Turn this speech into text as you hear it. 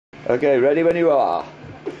Okay, ready when you are.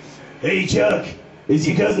 Hey Chuck, it's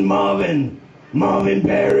your cousin Marvin. Marvin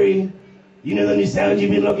Perry. You know the new sound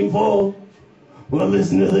you've been looking for? Well,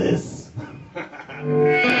 listen to this.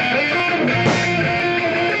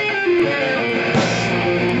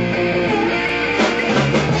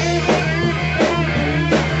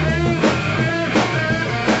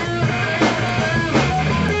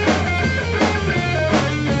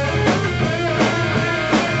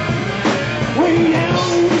 Way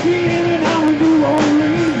down in Louisiana, now we do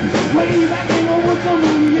Orleans. Way back in the woods on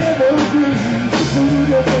the evergreens. Through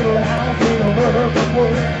the little house in a urban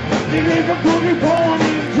world. They live a boogie boy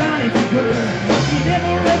named Johnny the Girl. He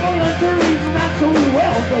never ever learned to read and not so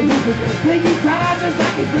well, but he could play guitar just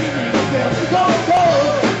like a dreaming spell. Go, go,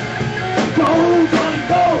 go, Johnny,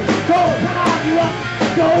 go, go, come on, you up.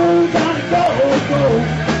 Go, Johnny, go, go,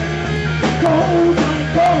 go, Johnny,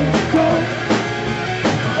 go, go.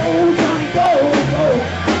 Oh, Johnny, go, go.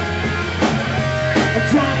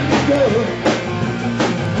 Johnny, go.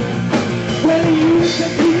 Well, he used to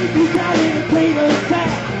be, he got in a paper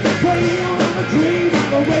sack. Playing on the dream on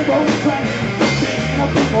the railroad track. Singing a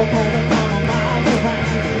people going down a mile around.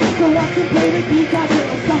 So I can play the guitar till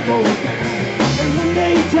the sun goes down. And one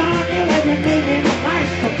day, Johnny, let me make it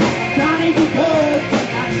nice. Johnny, because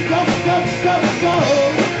Johnny, go, go, go, go.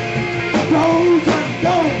 Go, Johnny,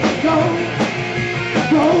 go, go.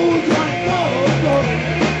 Go, Johnny, go, go.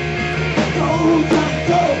 Go, Johnny,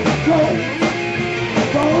 go, go.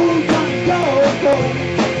 Go, Johnny, go, go.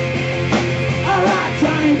 All right,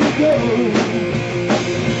 Johnny, we go.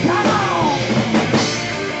 Come on.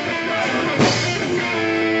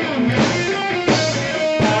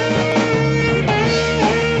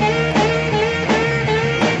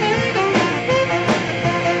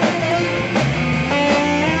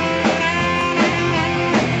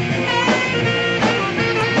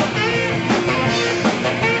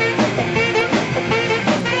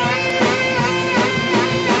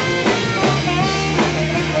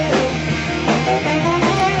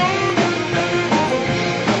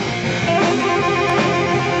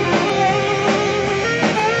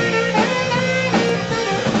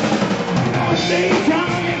 Say,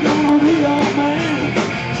 Johnny, gonna be a man.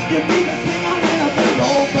 You be the singer in a big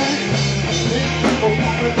old band. Then people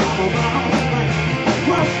walking all around the land.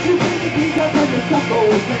 First you be the geezer till the sun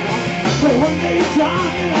goes down. So one day,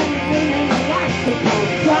 Johnny, let me bring in the lights to go.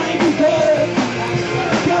 Johnny, be good.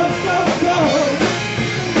 Go, go, go.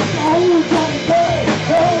 Go, Johnny, go,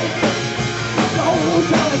 go. Go,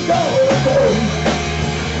 Johnny, go, go.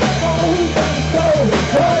 Go, Johnny, go,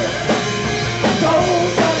 go. Go,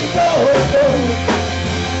 Johnny, go, go.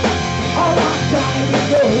 All right, Johnny, we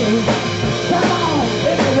go. Come on,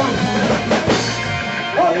 everyone.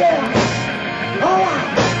 Oh, yeah. All right.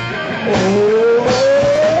 Oh.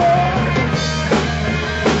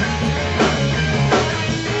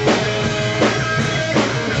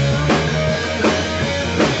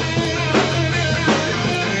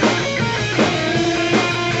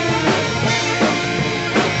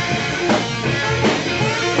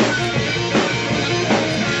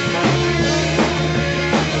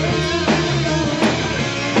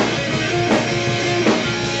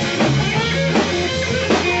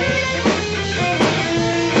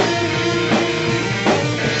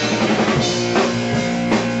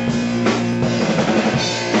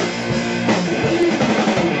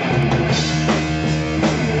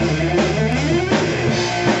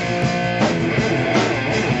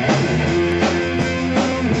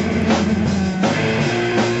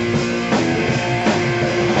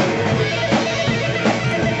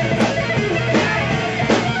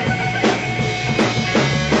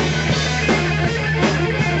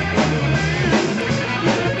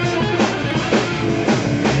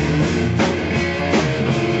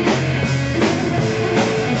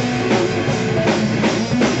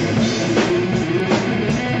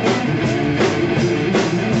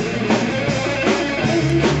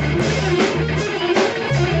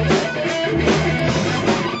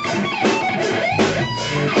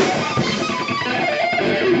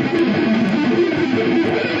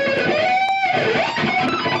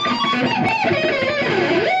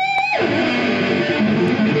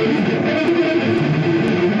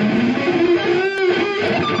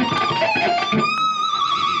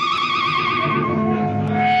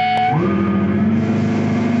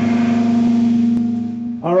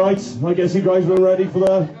 All right, I guess you guys were ready for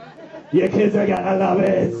the... You kids are gonna love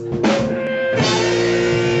it.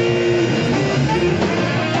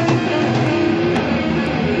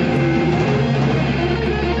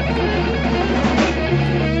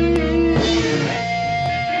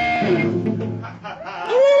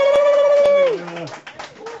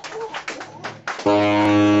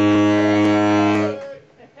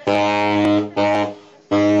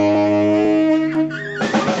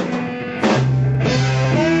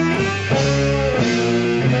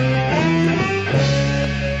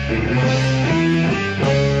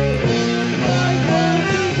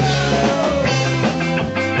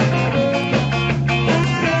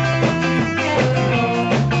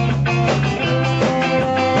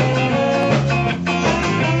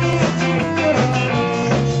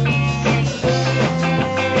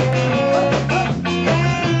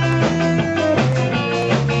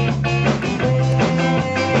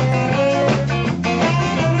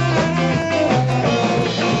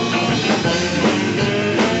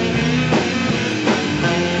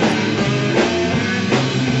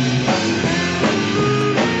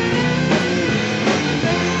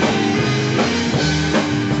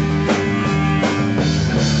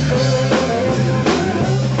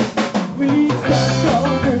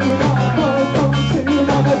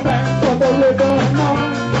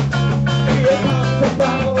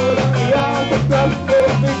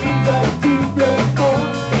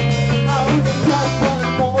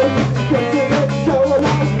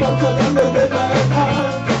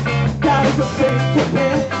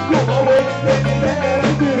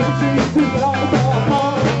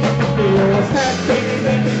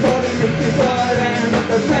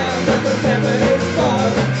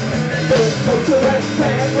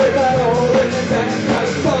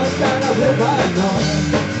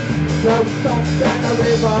 Don't stop stand a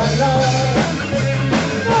river alone.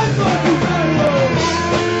 That's what you say.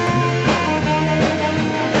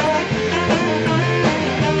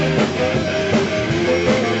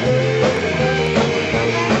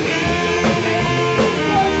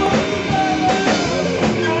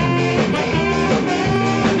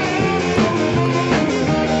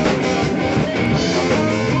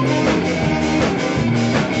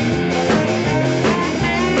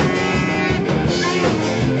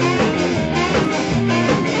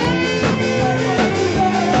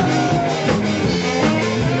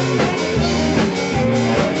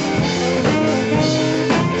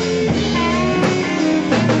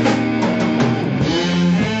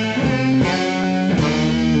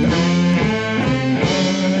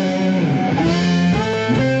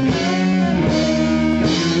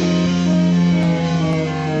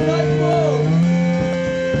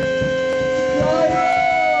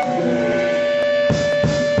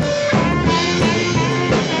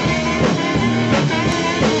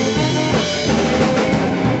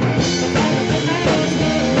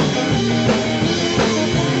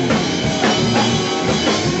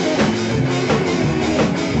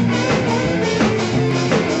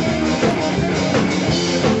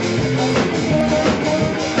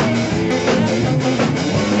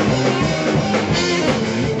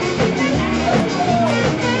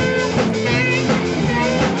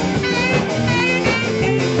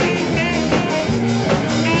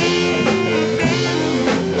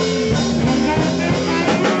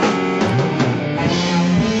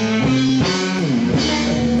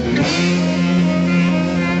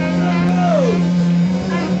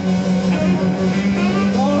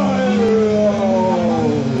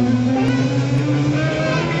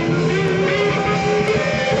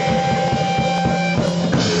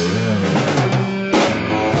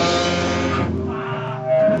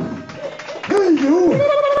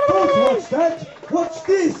 Watch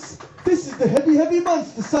this! This is the heavy, heavy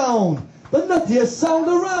monster sound! The nuttiest sound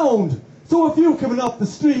around! So if you're coming off the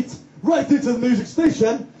street, right into the music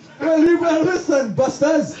station, well, you better listen,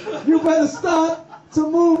 busters! You better start to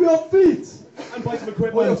move your feet! And buy some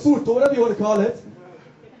equipment. Or your foot, or whatever you want to call it.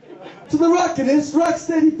 To the rockin'est, rock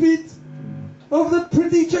steady beat of the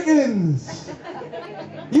pretty chickens!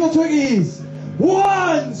 You turkeys!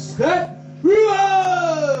 One step forward!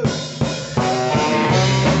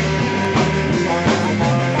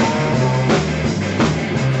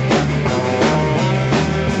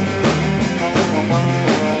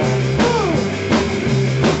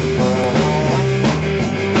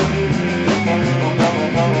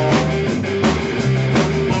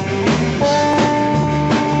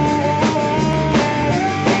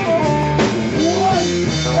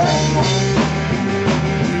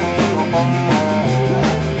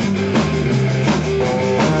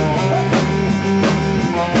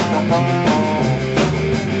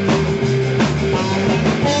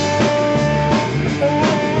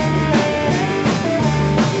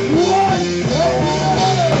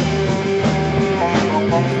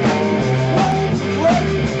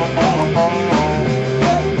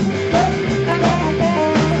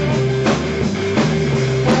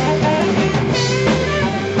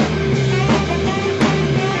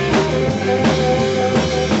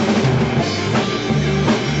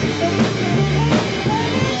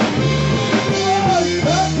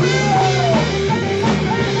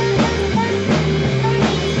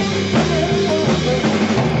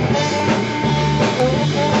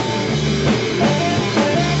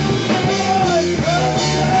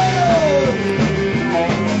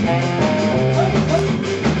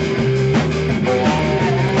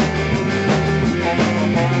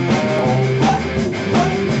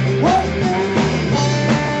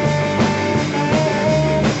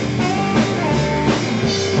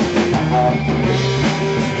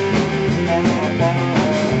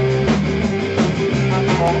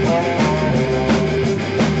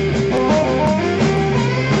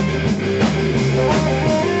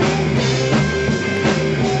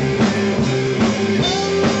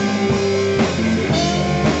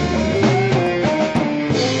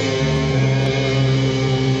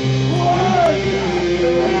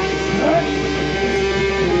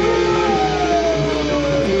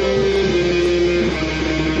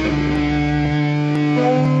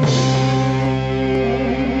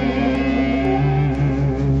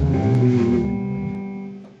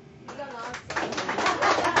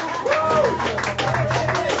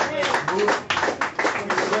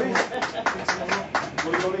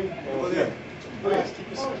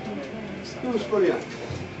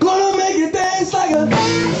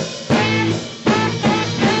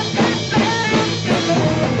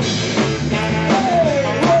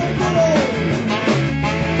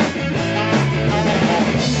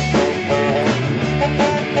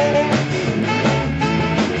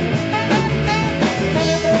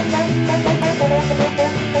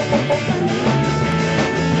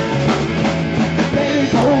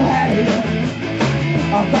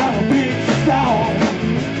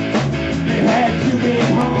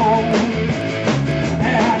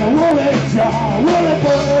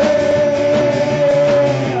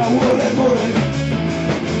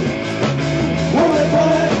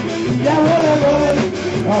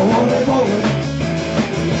 woolly bullet.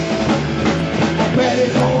 I bet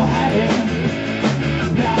it's all hiding.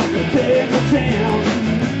 Now to take a chance.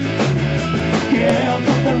 Yeah,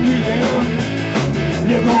 something real.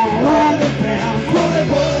 You're gonna run it down. Woolly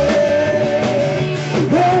bullet.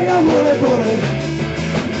 Hey, yeah, woolly bullet.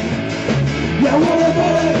 Yeah, woolly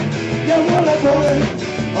bullet. Yeah, woolly bullet.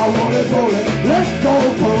 I woolly bullet. Let's go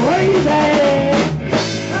crazy.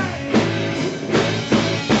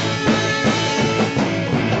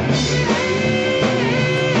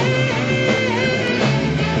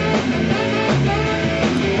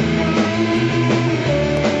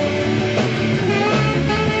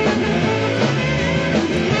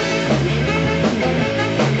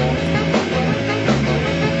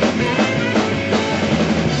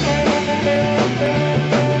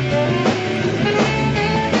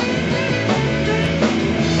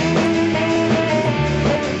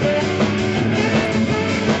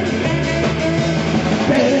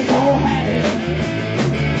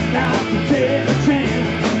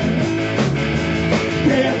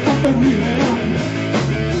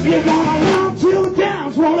 You're gonna run to the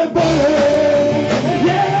dance, woolly bullet.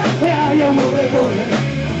 Yeah, yeah, yeah, woolly bullet.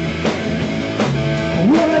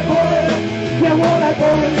 Woolly bullet, yeah, woolly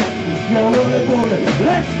bullet. Yeah, woolly bullet.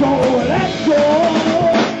 Let's go, let's go.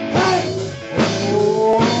 Hey.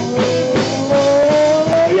 Oh,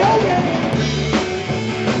 yeah, yeah.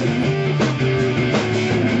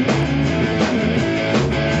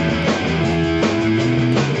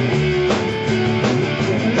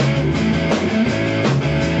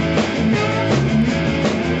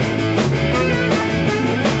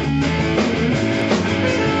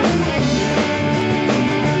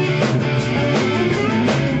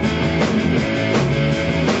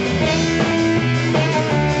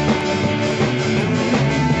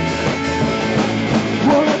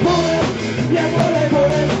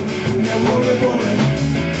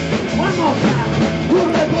 One more time.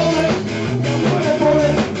 Woolly bullet. Yeah, woolly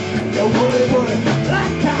bullet. Yeah, woolly bullet.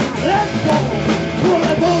 Last time. Let's go.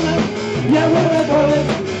 Woolly bullet. Yeah, woolly bullet.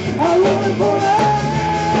 A woolly bullet.